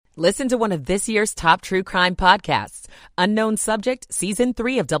Listen to one of this year's top true crime podcasts. Unknown Subject, Season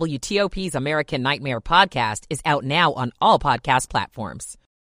 3 of WTOP's American Nightmare podcast is out now on all podcast platforms.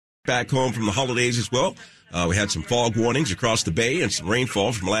 Back home from the holidays as well. We had some fog warnings across the bay and some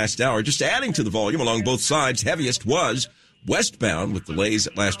rainfall from last hour. Just adding to the volume along both sides. Heaviest was westbound with delays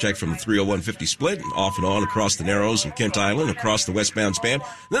at last check from the 30150 split and off and on across the Narrows and Kent Island across the westbound span.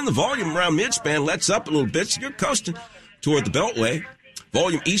 Then the volume around midspan lets up a little bit, so you're coasting toward the Beltway.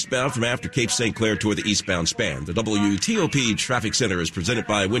 Volume eastbound from after Cape St. Clair toward the eastbound span. The WTOP Traffic Center is presented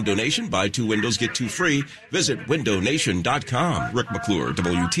by Window Nation. Buy 2 windows, get 2 free. Visit windownation.com. Rick McClure,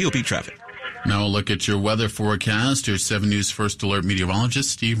 WTOP Traffic. Now a look at your weather forecast. Here's 7 News First Alert meteorologist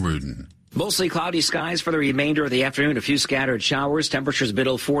Steve Rudin. Mostly cloudy skies for the remainder of the afternoon. A few scattered showers. Temperatures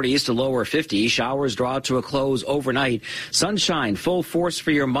middle 40s to lower 50s. Showers draw to a close overnight. Sunshine full force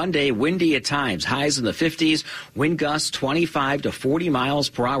for your Monday. Windy at times. Highs in the 50s. Wind gusts 25 to 40 miles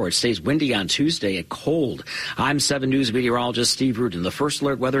per hour. It stays windy on Tuesday and cold. I'm 7 News meteorologist Steve Rudin, the First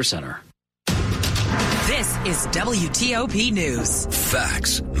Alert Weather Center. This is WTOP News.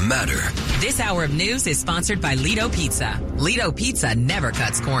 Facts matter. This hour of news is sponsored by Lido Pizza. Lido Pizza never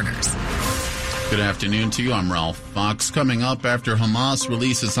cuts corners. Good afternoon to you. I'm Ralph Fox. Coming up after Hamas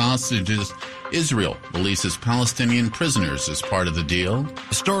releases hostages, Israel releases Palestinian prisoners as part of the deal.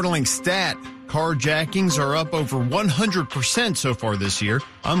 A startling stat. Carjackings are up over 100% so far this year.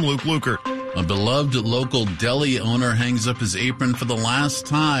 I'm Luke Lukert. A beloved local deli owner hangs up his apron for the last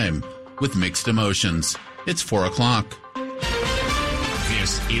time with mixed emotions. It's 4 o'clock.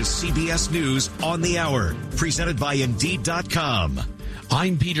 This is CBS News on the Hour, presented by Indeed.com.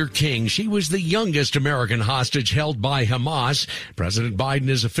 I'm Peter King. She was the youngest American hostage held by Hamas. President Biden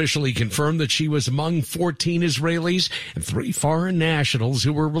has officially confirmed that she was among 14 Israelis and 3 foreign nationals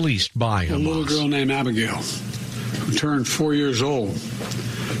who were released by Hamas. A little girl named Abigail, who turned 4 years old.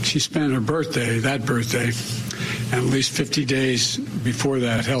 She spent her birthday, and at least 50 days before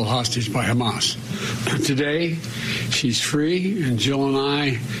that, held hostage by Hamas. Today, she's free, and Jill and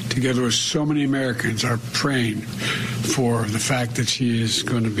I, together with so many Americans, are praying for the fact that she is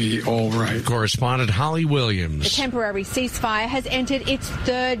going to be all right. Correspondent Holly Williams. The temporary ceasefire has entered its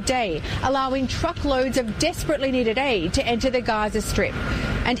 3rd day, allowing truckloads of desperately needed aid to enter the Gaza Strip.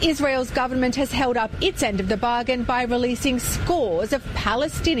 And Israel's government has held up its end of the bargain by releasing scores of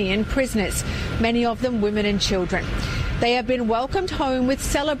Palestinian prisoners, many of them women and children. They have been welcomed home with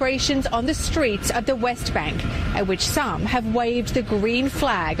celebrations on the streets of the West Bank, at which some have waved the green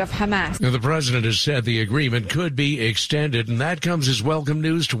flag of Hamas. The president has said the agreement could be extended, and that comes as welcome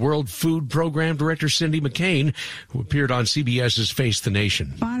news to World Food Program Director Cindy McCain, who appeared on CBS's Face the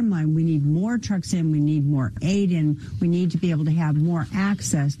Nation. Bottom line, we need more trucks in, we need more aid in, we need to be able to have more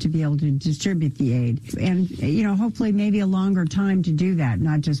access to be able to distribute the aid. And, hopefully maybe a longer time to do that,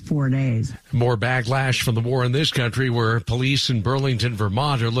 not just 4 days. More backlash from the war in this country, where police in Burlington,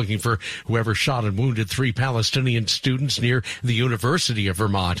 Vermont are looking for whoever shot and wounded 3 Palestinian students near the University of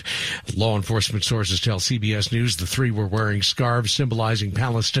Vermont. Law enforcement sources tell CBS News the 3 were wearing scarves symbolizing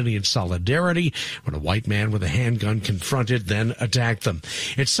Palestinian solidarity when a white man with a handgun confronted, then attacked them.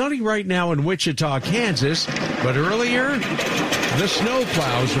 It's sunny right now in Wichita, Kansas, but earlier the snow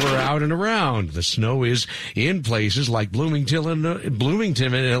plows were out and around. The snow is in places like Bloomington,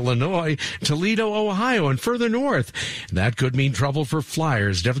 Illinois, Toledo, Ohio, and further north. That could mean trouble for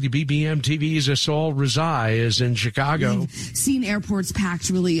flyers. WBBM TV's Asol Rezai is in Chicago. We've seen airports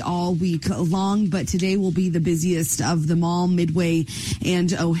packed really all week long, but today will be the busiest of them all. Midway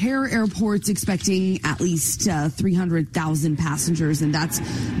and O'Hare airports expecting at least 300,000 passengers, and that's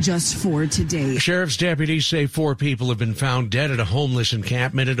just for today. Sheriff's deputies say 4 people have been found dead at a homeless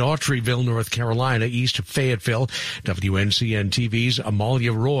encampment at Autryville, North Carolina, east of Fayetteville. WNCN TV's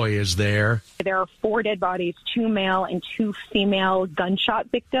Amalia Roy is there. There are 4 dead bodies, 2 male and 2 female gunshot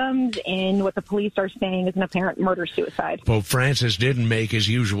victims in what the police are saying is an apparent murder-suicide. Pope Francis didn't make his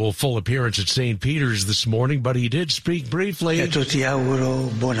usual full appearance at St. Peter's this morning, but he did speak briefly. He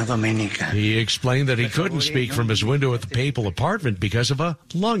explained that he couldn't speak from his window at the papal apartment because of a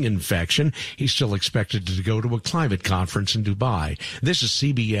lung infection. He's still expected to go to a climate conference in Dubai. This is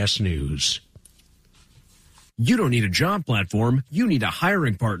CBS News. You don't need a job platform, you need a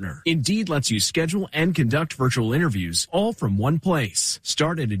hiring partner. Indeed lets you schedule and conduct virtual interviews all from one place.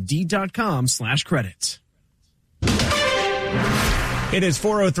 Start at Indeed.com/credits. It is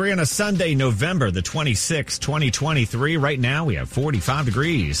 4:03 on a Sunday, November the 26th, 2023. Right now we have 45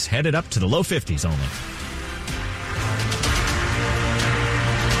 degrees, headed up to the low 50s only.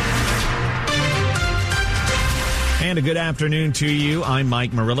 And a good afternoon to you. I'm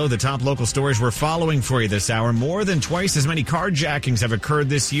Mike Murillo. The top local stories we're following for you this hour. More than twice as many carjackings have occurred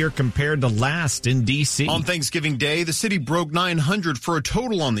this year compared to last in D.C. On Thanksgiving Day, the city broke 900 for a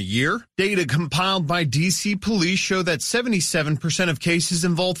total on the year. Data compiled by D.C. police show that 77% of cases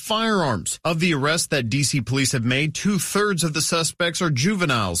involve firearms. Of the arrests that D.C. police have made, 2/3 of the suspects are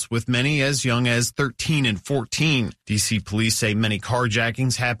juveniles, with many as young as 13 and 14. D.C. police say many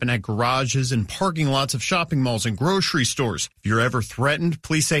carjackings happen at garages and parking lots of shopping malls and grocery stores. If you're ever threatened,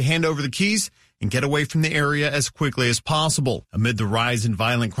 police say hand over the keys and get away from the area as quickly as possible. Amid the rise in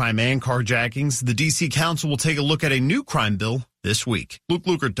violent crime and carjackings, the D.C. Council will take a look at a new crime bill this week. Luke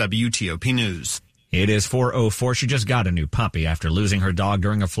Lukert, WTOP News. It is 4:04. She just got a new puppy after losing her dog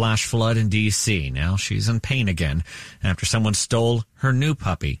during a flash flood in D.C. Now she's in pain again after someone stole her new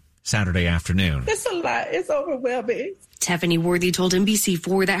puppy Saturday afternoon. It's a lot. It's overwhelming. Tiffany Worthy told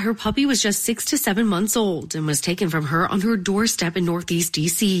NBC4 that her puppy was just 6 to 7 months old and was taken from her on her doorstep in Northeast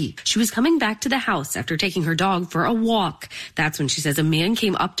D.C. She was coming back to the house after taking her dog for a walk. That's when she says a man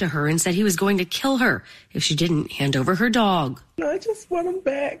came up to her and said he was going to kill her if she didn't hand over her dog. I just want him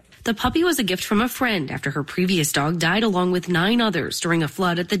back. The puppy was a gift from a friend after her previous dog died along with 9 others during a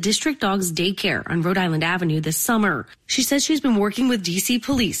flood at the District Dogs Daycare on Rhode Island Avenue this summer. She says she's been working with D.C.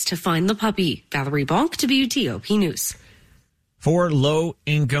 police to find the puppy. Valerie Bonk, WTOP News. 4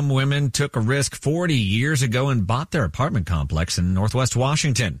 low-income women took a risk 40 years ago and bought their apartment complex in Northwest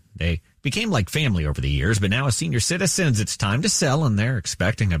Washington. They became like family over the years, but now as senior citizens, it's time to sell, and they're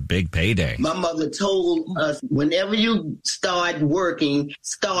expecting a big payday. My mother told us, whenever you start working,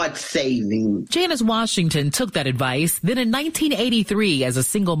 start saving. Janice Washington took that advice. Then in 1983, as a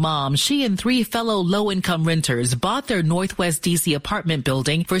single mom, she and 3 fellow low-income renters bought their Northwest D.C. apartment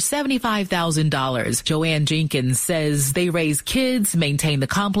building for $75,000. Joanne Jenkins says they raised kids, maintained the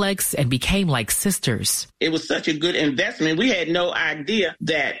complex, and became like sisters. It was such a good investment. We had no idea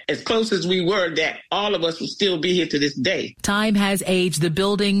that as close as we were, that all of us would still be here to this day. Time has aged the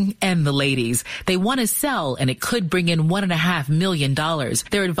building and the ladies. They want to sell, and it could bring in $1.5 million.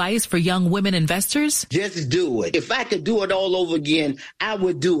 Their advice for young women investors? Just do it. If I could do it all over again, I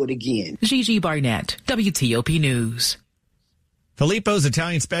would do it again. Gigi Barnett, WTOP News. Filippo's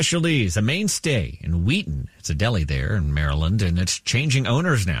Italian Specialties, a mainstay in Wheaton. It's a deli there in Maryland, and it's changing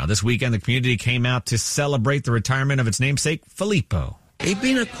owners now. This weekend, the community came out to celebrate the retirement of its namesake, Filippo. It's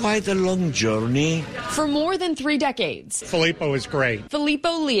been quite a long journey. For more than 3 decades, Filippo is great.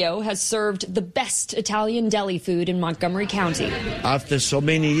 Filippo Leo has served the best Italian deli food in Montgomery County. After so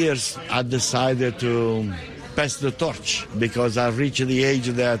many years, I decided to pass the torch because I reached the age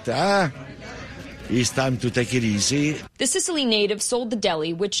that, it's time to take it easy. The Sicily native sold the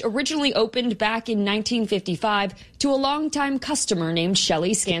deli, which originally opened back in 1955, to a longtime customer named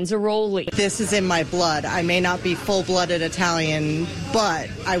Shelley Scanzaroli. This is in my blood. I may not be full-blooded Italian, but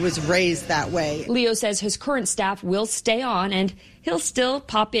I was raised that way. Leo says his current staff will stay on, and he'll still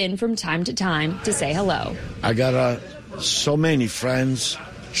pop in from time to time to say hello. I got so many friends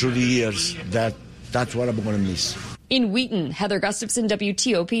through the years that's what I'm going to miss. In Wheaton, Heather Gustafson,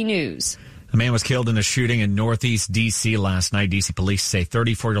 WTOP News. A man was killed in a shooting in Northeast D.C. last night. D.C. police say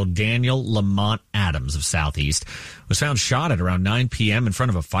 34-year-old Daniel Lamont Adams of Southeast was found shot at around 9 p.m. in front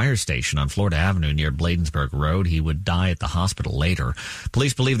of a fire station on Florida Avenue near Bladensburg Road. He would die at the hospital later.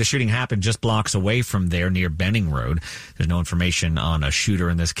 Police believe the shooting happened just blocks away from there near Benning Road. There's no information on a shooter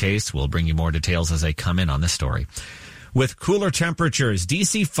in this case. We'll bring you more details as they come in on this story. With cooler temperatures,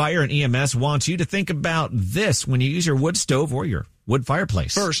 D.C. Fire and EMS wants you to think about this when you use your wood stove or your wood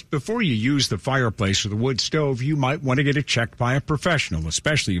fireplace. First, before you use the fireplace or the wood stove, you might want to get it checked by a professional,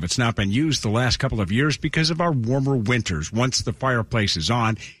 especially if it's not been used the last couple of years because of our warmer winters. Once the fireplace is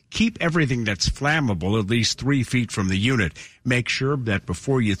on, keep everything that's flammable at least 3 feet from the unit. Make sure that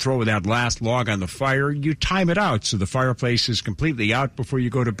before you throw that last log on the fire, you time it out so the fireplace is completely out before you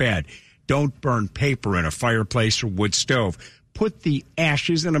go to bed. Don't burn paper in a fireplace or wood stove. Put the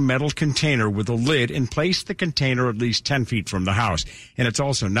ashes in a metal container with a lid and place the container at least 10 feet from the house. And it's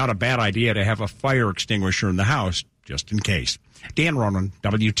also not a bad idea to have a fire extinguisher in the house, just in case. Dan Ronan,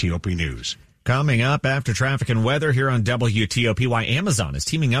 WTOP News. Coming up after traffic and weather here on WTOP, why Amazon is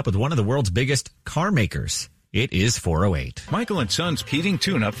teaming up with one of the world's biggest car makers. It is 4:08. Michael & Son's heating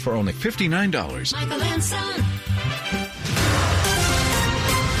tune-up for only $59. Michael & Son.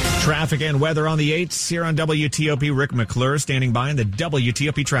 Traffic and weather on the 8s here on WTOP. Rick McClure standing by in the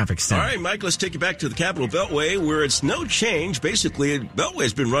WTOP Traffic Center. All right, Mike, let's take you back to the Capitol Beltway where it's no change. Basically,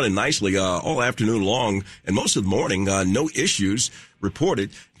 Beltway's been running nicely all afternoon long and most of the morning. No issues.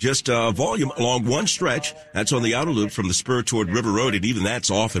 reported. Just volume along one stretch. That's on the outer loop from the spur toward River Road, and even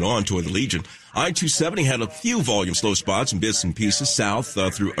that's off and on toward the Legion. I-270 had a few volume slow spots and bits and pieces south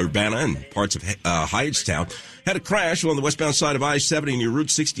through Urbana and parts of Hydestown. Had a crash along the westbound side of I-70 near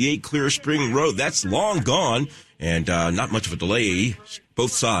Route 68, Clear Spring Road. That's long gone, and not much of a delay.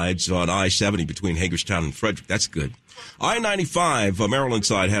 Both sides on I-70 between Hagerstown and Frederick. That's good. I-95, Maryland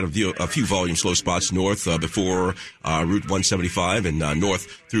side had a few volume slow spots north before Route 175 and north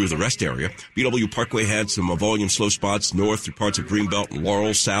through the rest area. BW Parkway had some volume slow spots north through parts of Greenbelt and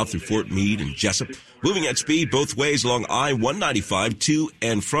Laurel, south through Fort Meade and Jessup. Moving at speed both ways along I-195 to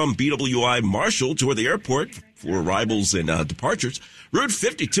and from BWI Marshall toward the airport for arrivals and departures. Route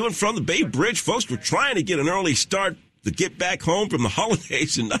 50 to and from the Bay Bridge. Folks were trying to get an early start to get back home from the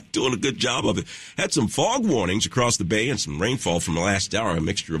holidays and not doing a good job of it. Had some fog warnings across the bay and some rainfall from the last hour. A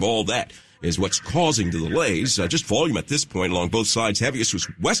mixture of all that is what's causing the delays. Just volume at this point along both sides. Heaviest was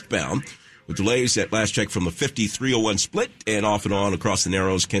westbound with delays at last check from the 50-301 split and off and on across the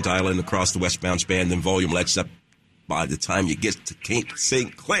Narrows, Kent Island, across the westbound span. Then volume lets up by the time you get to Cape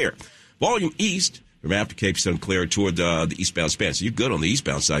St. Clair. Volume east from after Cape St. Clair toward the eastbound span. So you're good on the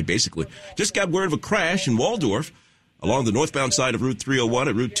eastbound side, basically. Just got word of a crash in Waldorf. Along the northbound side of Route 301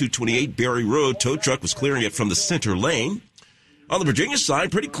 at Route 228, Berry Road, tow truck was clearing it from the center lane. On the Virginia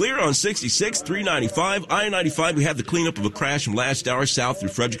side, pretty clear on 66, 395. I-95, we had the cleanup of a crash from last hour south through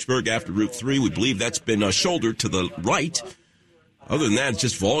Fredericksburg after Route 3. We believe that's been shouldered to the right. Other than that, it's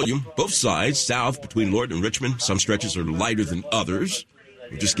just volume. Both sides, south between Lorton and Richmond. Some stretches are lighter than others.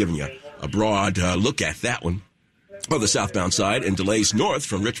 We're just giving you a broad look at that one. On the southbound side, and delays north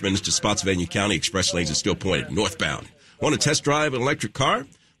from Richmond to Spotsylvania County. Express lanes are still pointed northbound. Want to test drive an electric car?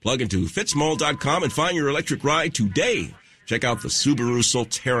 Plug into fitzmall.com and find your electric ride today. Check out the Subaru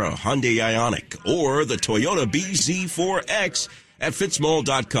Solterra, Hyundai Ioniq, or the Toyota BZ4X at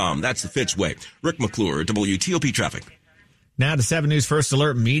fitzmall.com. That's the Fitz way. Rick McClure, WTOP Traffic. Now to 7 News First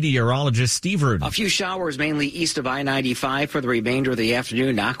Alert meteorologist Steve Rudin. A few showers mainly east of I-95 for the remainder of the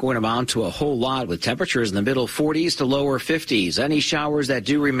afternoon. Not going to amount to a whole lot with temperatures in the middle 40s to lower 50s. Any showers that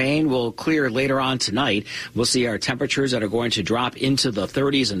do remain will clear later on tonight. We'll see our temperatures that are going to drop into the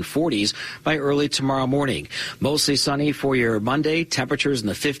 30s and 40s by early tomorrow morning. Mostly sunny for your Monday. Temperatures in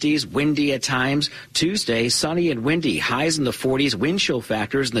the 50s, windy at times. Tuesday, sunny and windy. Highs in the 40s, wind chill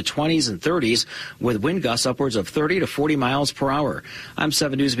factors in the 20s and 30s with wind gusts upwards of 30 to 40 miles per hour. I'm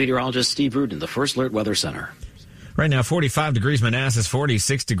 7 News meteorologist Steve Rudin, the First Alert Weather Center. Right now, 45 degrees Manassas,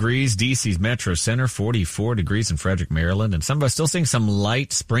 46 degrees D.C.'s Metro Center, 44 degrees in Frederick, Maryland. And some of us still seeing some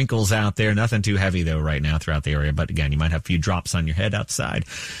light sprinkles out there. Nothing too heavy, though, right now throughout the area. But again, you might have a few drops on your head outside.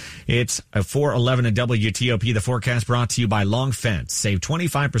 It's 4:11 at WTOP. The forecast brought to you by Long Fence. Save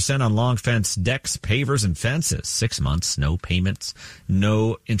 25% on Long Fence decks, pavers, and fences. 6 months, no payments,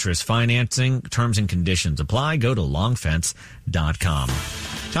 no interest financing. Terms and conditions apply. Go to longfence.com.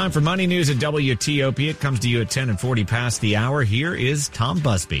 Time for Money News at WTOP. It comes to you at 10 and 40 past the hour. Here is Tom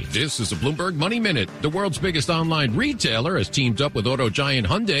Busby. This is a Bloomberg Money Minute. The world's biggest online retailer has teamed up with auto giant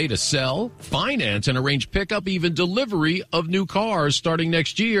Hyundai to sell, finance, and arrange pickup, even delivery of new cars starting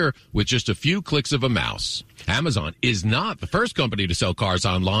next year with just a few clicks of a mouse. Amazon is not the first company to sell cars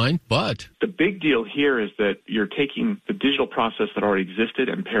online, but the big deal here is that you're taking the digital process that already existed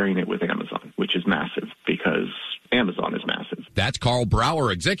and pairing it with Amazon, which is massive because Amazon is massive. That's Carl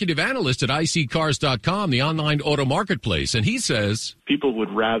Brower, executive analyst at iSeeCars.com, the online auto marketplace. And he says people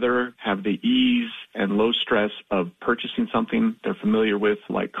would rather have the ease and low stress of purchasing something they're familiar with,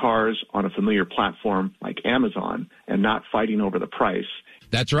 like cars, on a familiar platform like Amazon, and not fighting over the price.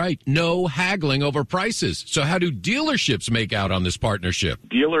 That's right. No haggling over prices. So how do dealerships make out on this partnership?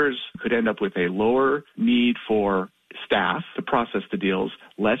 Dealers could end up with a lower need for staff to process the deals,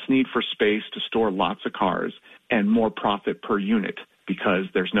 less need for space to store lots of cars, and more profit per unit because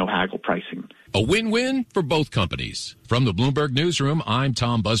there's no haggle pricing. A win-win for both companies. From the Bloomberg Newsroom, I'm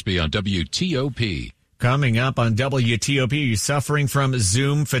Tom Busby on WTOP. Coming up on WTOP, are you suffering from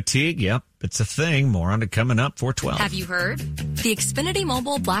Zoom fatigue? Yep, it's a thing. More on it coming up, 4:12. Have you heard? The Xfinity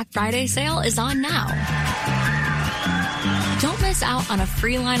Mobile Black Friday sale is on now. Don't miss out on a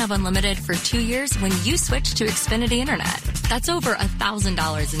free line of unlimited for 2 years when you switch to Xfinity Internet. That's over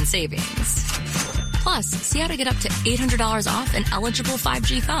 $1,000 in savings. Plus, see how to get up to $800 off an eligible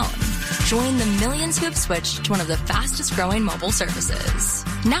 5G phone. Join the millions who have switched to one of the fastest growing mobile services.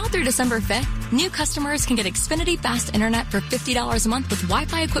 Now through December 5th, New customers can get Xfinity Fast Internet for $50 a month with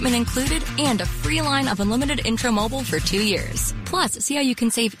Wi-Fi equipment included and a free line of unlimited intro mobile for 2 years. Plus, see how you can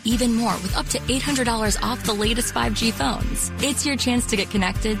save even more with up to $800 off the latest 5G phones. It's your chance to get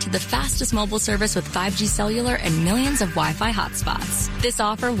connected to the fastest mobile service with 5G cellular and millions of Wi-Fi hotspots. This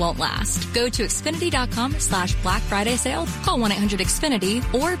offer won't last. Go to Xfinity.com/Black Friday sale, call 1-800-XFINITY,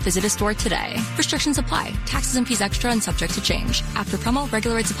 or visit a store today. Restrictions apply. Taxes and fees extra and subject to change. After promo,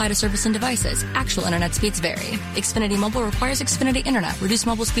 regular rates apply to service and devices. Actual internet speeds vary. Xfinity Mobile requires Xfinity Internet. Reduced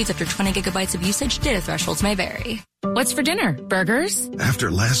mobile speeds after 20 gigabytes of usage. Data thresholds may vary. What's for dinner? Burgers?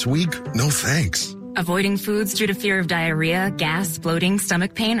 After last week, no thanks. Avoiding foods due to fear of diarrhea, gas, bloating,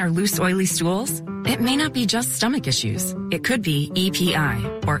 stomach pain, or loose, oily stools? It may not be just stomach issues. It could be EPI,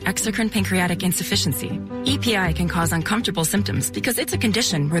 or exocrine pancreatic insufficiency. EPI can cause uncomfortable symptoms because it's a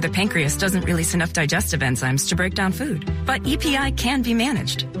condition where the pancreas doesn't release enough digestive enzymes to break down food. But EPI can be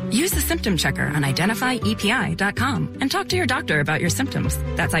managed. Use the symptom checker on identifyepi.com and talk to your doctor about your symptoms.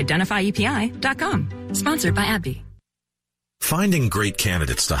 That's identifyepi.com. Sponsored by AbbVie. Finding great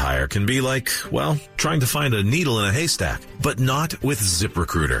candidates to hire can be like, well, trying to find a needle in a haystack, but not with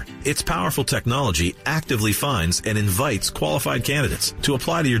ZipRecruiter. Its powerful technology actively finds and invites qualified candidates to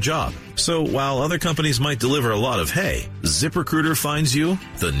apply to your job. So while other companies might deliver a lot of hay, ZipRecruiter finds you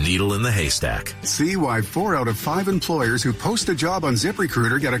the needle in the haystack. See why 4 out of 5 employers who post a job on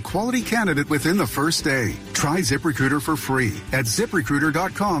ZipRecruiter get a quality candidate within the first day. Try ZipRecruiter for free at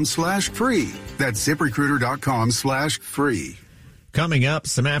ZipRecruiter.com/free. That's ZipRecruiter.com/free. Coming up,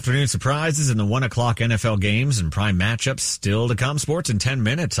 some afternoon surprises in the 1 o'clock NFL games and prime matchups still to come. Sports in 10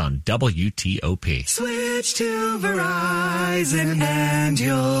 minutes on WTOP. Switch to Verizon and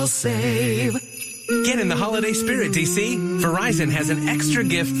you'll save. Get in the holiday spirit, DC. Verizon has an extra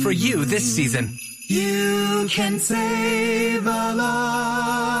gift for you this season. You can save a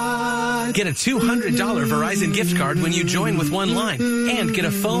lot. Get a $200 Verizon gift card when you join with one line. And get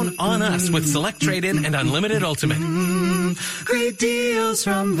a phone on us with Select Trade-In and Unlimited Ultimate. Great deals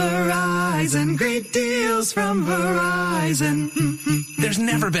from Verizon. Great deals from Verizon. There's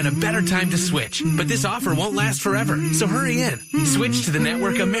never been a better time to switch, but this offer won't last forever. So hurry in. Switch to the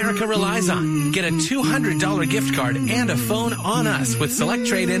network America relies on. Get a $200 gift card and a phone on us with Select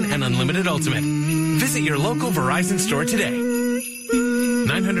Trade-In and Unlimited Ultimate. Visit your local Verizon store today.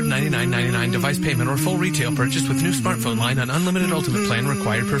 $999.99 device payment or full retail purchase with new smartphone line on Unlimited Ultimate plan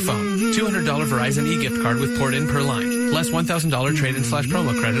required per phone. $200 Verizon e-gift card with port in per line. Less $1,000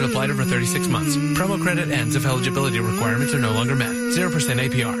 trade-in/promo credit applied over 36 months. Promo credit ends if eligibility requirements are no longer met. 0%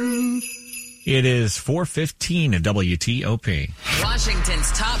 APR. It is 4:15 at WTOP.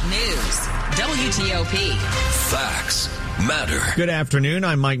 Washington's top news. WTOP. Facts matter. Good afternoon.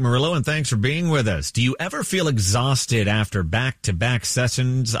 I'm Mike Murillo, and thanks for being with us. Do you ever feel exhausted after back-to-back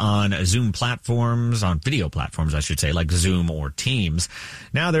sessions on Zoom platforms, on video platforms, I should say, like Zoom or Teams?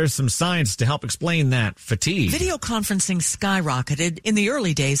 Now there's some science to help explain that fatigue. Video conferencing skyrocketed in the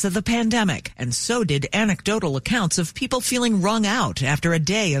early days of the pandemic, and so did anecdotal accounts of people feeling wrung out after a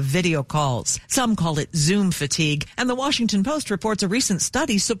day of video calls. Some call it Zoom fatigue, and the Washington Post reports a recent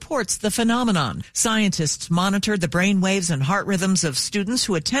study supports the phenomenon. Scientists monitored the brainwaves and heart rhythms of students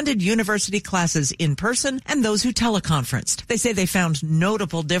who attended university classes in person and those who teleconferenced. They say they found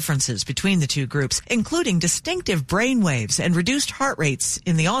notable differences between the two groups, including distinctive brainwaves and reduced heart rates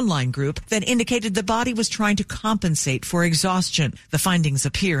in the online group that indicated the body was trying to compensate for exhaustion. The findings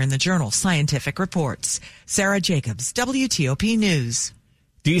appear in the journal Scientific Reports. Sarah Jacobs, WTOP News.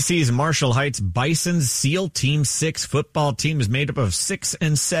 DC's Marshall Heights Bison's SEAL Team 6 football team is made up of 6-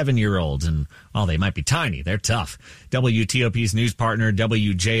 and 7-year-olds. And while they might be tiny, they're tough. WTOP's news partner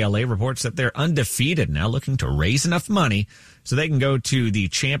WJLA reports that they're undefeated now, looking to raise enough money so they can go to the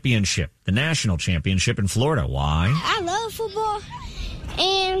championship, the national championship in Florida. Why? I love football,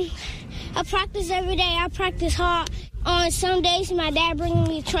 and I practice every day. I practice hard. On some days, my dad brings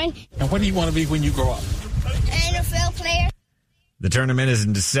me to train. And what do you want to be when you grow up? An NFL player. The tournament is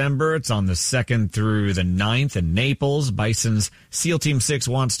in December. It's on the 2nd through the 9th in Naples. Bison's SEAL Team 6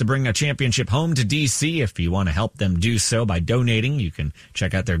 wants to bring a championship home to D.C. If you want to help them do so by donating, you can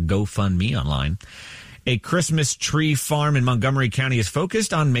check out their GoFundMe online. A Christmas tree farm in Montgomery County is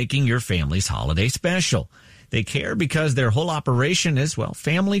focused on making your family's holiday special. They care because their whole operation is, well,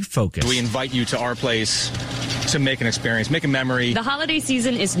 family focused. We invite you to our place to make an experience, make a memory. The holiday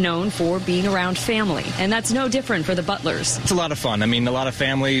season is known for being around family, and that's no different for the Butlers. It's a lot of fun. I mean, a lot of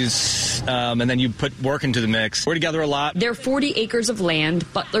families, and then you put work into the mix. We're together a lot. Their 40 acres of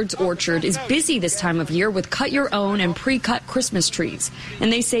land, Butler's Orchard, is busy this time of year with cut-your-own and pre-cut Christmas trees.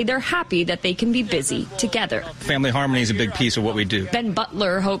 And they say they're happy that they can be busy together. Family harmony is a big piece of what we do. Ben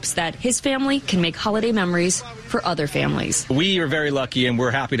Butler hopes that his family can make holiday memories for other families. We are very lucky, and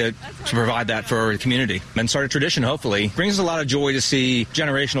we're happy to provide that for our community and start a tradition, hopefully. It brings us a lot of joy to see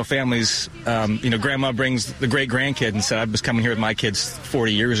generational families. Grandma brings the great-grandkid and said, I was coming here with my kids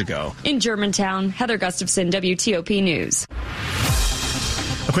 40 years ago. In Germantown, Heather Gustafson, WTOP News.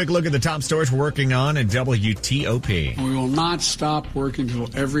 A quick look at the top stories we're working on at WTOP. We will not stop working until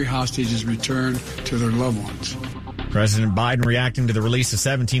every hostage is returned to their loved ones. President Biden reacting to the release of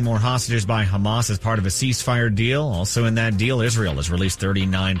 17 more hostages by Hamas as part of a ceasefire deal. Also in that deal, Israel has released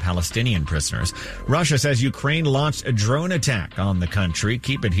 39 Palestinian prisoners. Russia says Ukraine launched a drone attack on the country.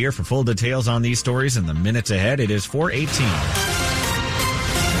 Keep it here for full details on these stories in the minutes ahead. It is 4:18.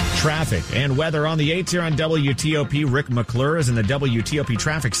 Traffic and weather on the 8s here on WTOP. Rick McClure is in the WTOP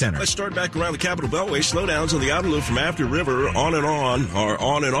Traffic Center. Let's start back around the Capitol Beltway. Slowdowns on the outer loop from After River on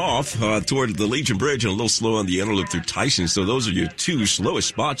and off toward the Legion Bridge, and a little slow on the inner loop through Tyson. So those are your two slowest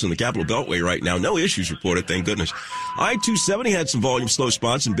spots on the Capitol Beltway right now. No issues reported, thank goodness. I-270 had some volume slow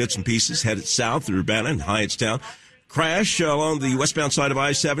spots and bits and pieces headed south through Urbana and Hyattstown. Crash along the westbound side of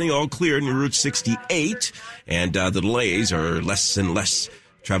I-70, all cleared near Route 68, and the delays are less and less,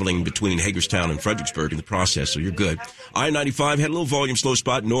 traveling between Hagerstown and Fredericksburg in the process, so you're good. I-95 had a little volume slow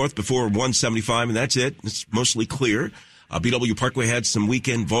spot north before 175, and that's it. It's mostly clear. BW Parkway had some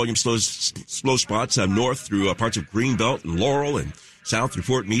weekend volume slow spots north through parts of Greenbelt and Laurel, and south through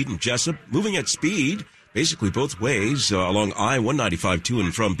Fort Meade and Jessup, moving at speed basically both ways along I-195 to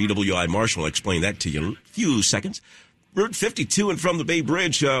and from BWI Marshall. I'll explain that to you in a few seconds. Route 52 and from the Bay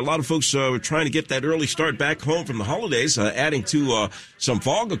Bridge, a lot of folks were trying to get that early start back home from the holidays, adding to some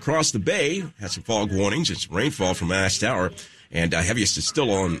fog across the bay. Had some fog warnings and some rainfall from last hour. And heaviest is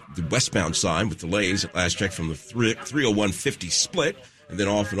still on the westbound side with delays at last check from the 301-50 split. And then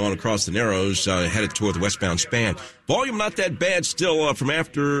off and on across the Narrows, headed toward the westbound span. Volume not that bad still from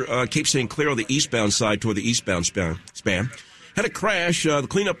after Cape St. Clair on the eastbound side toward the eastbound span. Had a crash, the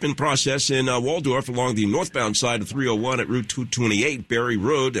cleanup in process in Waldorf along the northbound side of 301 at Route 228, Berry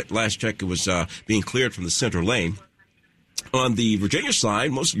Road. At last check, it was being cleared from the center lane. On the Virginia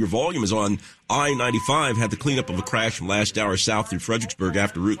side, most of your volume is on I-95. Had the cleanup of a crash from last hour south through Fredericksburg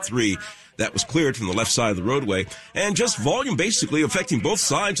after Route 3. That was cleared from the left side of the roadway. And just volume basically affecting both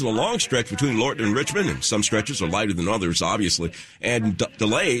sides of the long stretch between Lorton and Richmond. And some stretches are lighter than others, obviously. And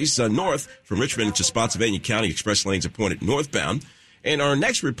delays north from Richmond into Spotsylvania County. Express lanes are pointed northbound. And our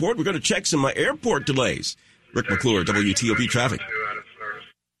next report, we're going to check some airport delays. Rick McClure, WTOP Traffic.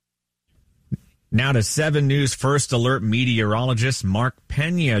 Now to 7 News First Alert meteorologist Mark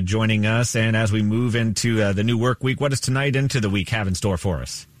Pena joining us. And as we move into the new work week, what does tonight into the week have in store for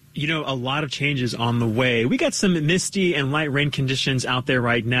us? You know, a lot of changes on the way. We got some misty and light rain conditions out there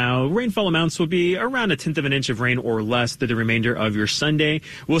right now. Rainfall amounts will be around 1/10 of an inch of rain or less through the remainder of your Sunday.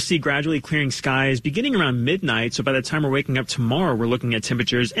 We'll see gradually clearing skies beginning around midnight. So by the time we're waking up tomorrow, we're looking at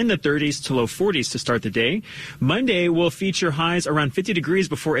temperatures in the 30s to low 40s to start the day. Monday will feature highs around 50 degrees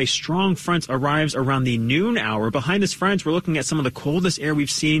before a strong front arrives around the noon hour. Behind this front, we're looking at some of the coldest air we've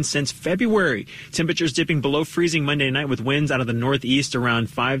seen since February. Temperatures dipping below freezing Monday night with winds out of the northeast around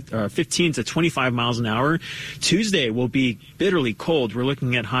 15 to 25 miles an hour. Tuesday will be bitterly cold. We're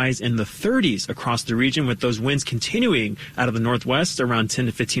looking at highs in the 30s across the region with those winds continuing out of the northwest around 10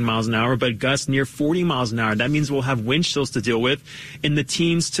 to 15 miles an hour, but gusts near 40 miles an hour. That means we'll have wind chills to deal with in the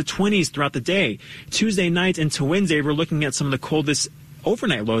teens to 20s throughout the day. Tuesday night into Wednesday, we're looking at some of the coldest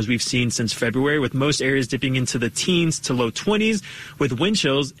overnight lows we've seen since February, with most areas dipping into the teens to low 20s, with wind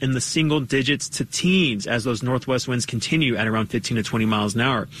chills in the single digits to teens as those northwest winds continue at around 15 to 20 miles an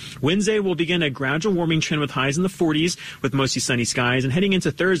hour. Wednesday will begin a gradual warming trend with highs in the 40s with mostly sunny skies. And heading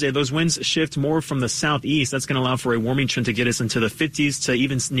into Thursday, those winds shift more from the southeast. That's going to allow for a warming trend to get us into the 50s to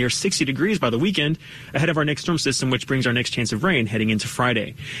even near 60 degrees by the weekend, ahead of our next storm system, which brings our next chance of rain heading into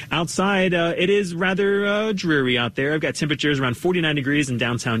Friday. Outside, it is rather dreary out there. I've got temperatures around 49 degrees in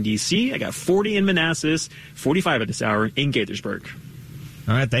downtown D.C. I got 40 in Manassas, 45 at this hour in Gaithersburg.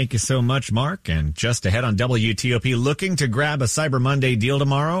 All right, thank you so much, Mark. And just ahead on WTOP, looking to grab a Cyber Monday deal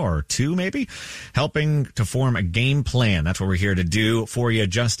tomorrow, or two maybe, helping to form a game plan. That's what we're here to do for you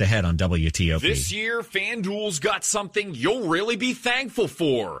just ahead on WTOP. This year, FanDuel's got something you'll really be thankful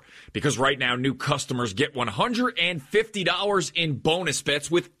for. Because right now, new customers get $150 in bonus bets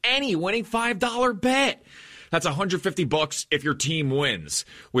with any winning $5 bet. That's $150 if your team wins.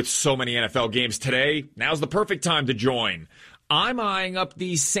 With so many NFL games today, now's the perfect time to join. I'm eyeing up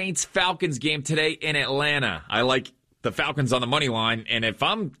the Saints-Falcons game today in Atlanta. I like the Falcons on the money line, and if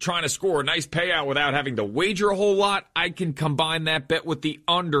I'm trying to score a nice payout without having to wager a whole lot, I can combine that bet with the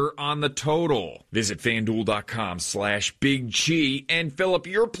under on the total. Visit FanDuel.com/Big Chi and fill up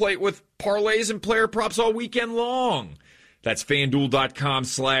your plate with parlays and player props all weekend long. That's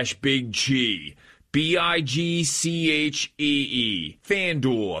FanDuel.com/Big Chi. BIGCHEE.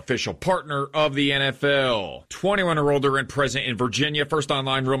 FanDuel, official partner of the NFL. 21 or older and present in Virginia. First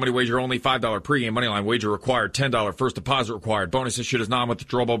online real money wager only. $5 pregame moneyline wager required. $10 first deposit required. Bonus issued as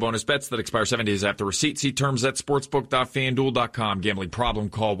non-withdrawable bonus bets that expire 7 days after receipt. See terms at sportsbook.fanduel.com. Gambling problem?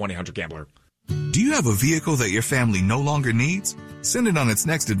 Call 1-800-GAMBLER. Do you have a vehicle that your family no longer needs? Send it on its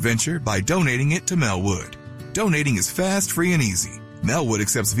next adventure by donating it to Melwood. Donating is fast, free, and easy. Melwood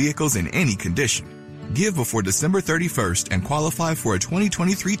accepts vehicles in any condition. Give before December 31st and qualify for a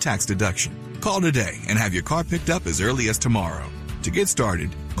 2023 tax deduction. Call today and have your car picked up as early as tomorrow. To get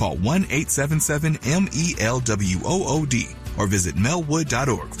started, call 1-877-MELWOOD or visit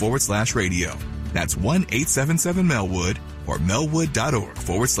melwood.org/radio. That's 1-877-MELWOOD or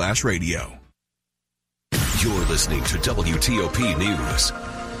melwood.org/radio. You're listening to WTOP News.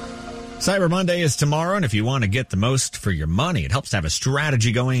 Cyber Monday is tomorrow, and if you want to get the most for your money, it helps to have a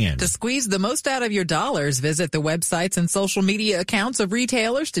strategy going in. To squeeze the most out of your dollars, visit the websites and social media accounts of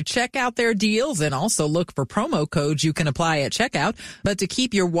retailers to check out their deals and also look for promo codes you can apply at checkout. But to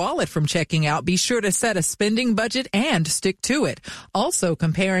keep your wallet from checking out, be sure to set a spending budget and stick to it. Also,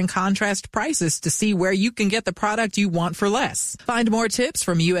 compare and contrast prices to see where you can get the product you want for less. Find more tips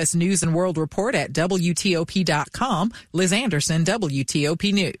from U.S. News and World Report at WTOP.com. Liz Anderson,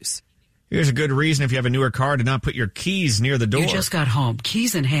 WTOP News. Here's a good reason if you have a newer car to not put your keys near the door. You just got home,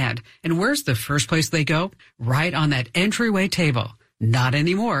 keys in hand. And where's the first place they go? Right on that entryway table. Not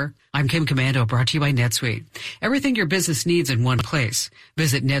anymore. I'm Kim Commando, brought to you by NetSuite. Everything your business needs in one place.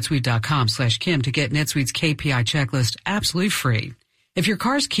 Visit netsuite.com/Kim to get NetSuite's KPI checklist absolutely free. If your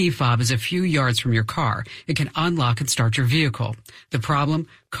car's key fob is a few yards from your car, it can unlock and start your vehicle. The problem?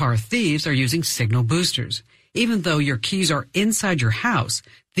 Car thieves are using signal boosters. Even though your keys are inside your house,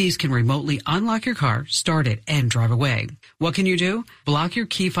 thieves can remotely unlock your car, start it, and drive away. What can you do? Block your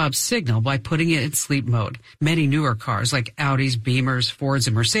key fob signal by putting it in sleep mode. Many newer cars like Audis, Beamers, Fords,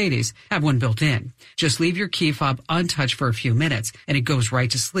 and Mercedes have one built in. Just leave your key fob untouched for a few minutes, and it goes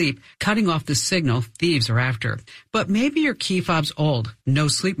right to sleep, cutting off the signal thieves are after. But maybe your key fob's old, no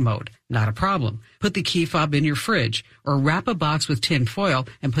sleep mode. Not a problem. Put the key fob in your fridge, or wrap a box with tin foil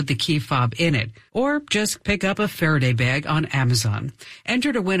and put the key fob in it, or just pick up a Faraday bag on Amazon.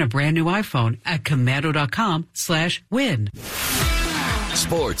 Enter to win a brand new iPhone at commando.com/win.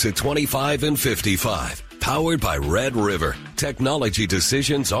 Sports at 25 and 55. Powered by Red River. Technology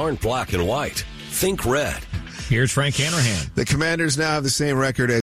decisions aren't black and white. Think red. Here's Frank Hanrahan. The Commanders now have the same record as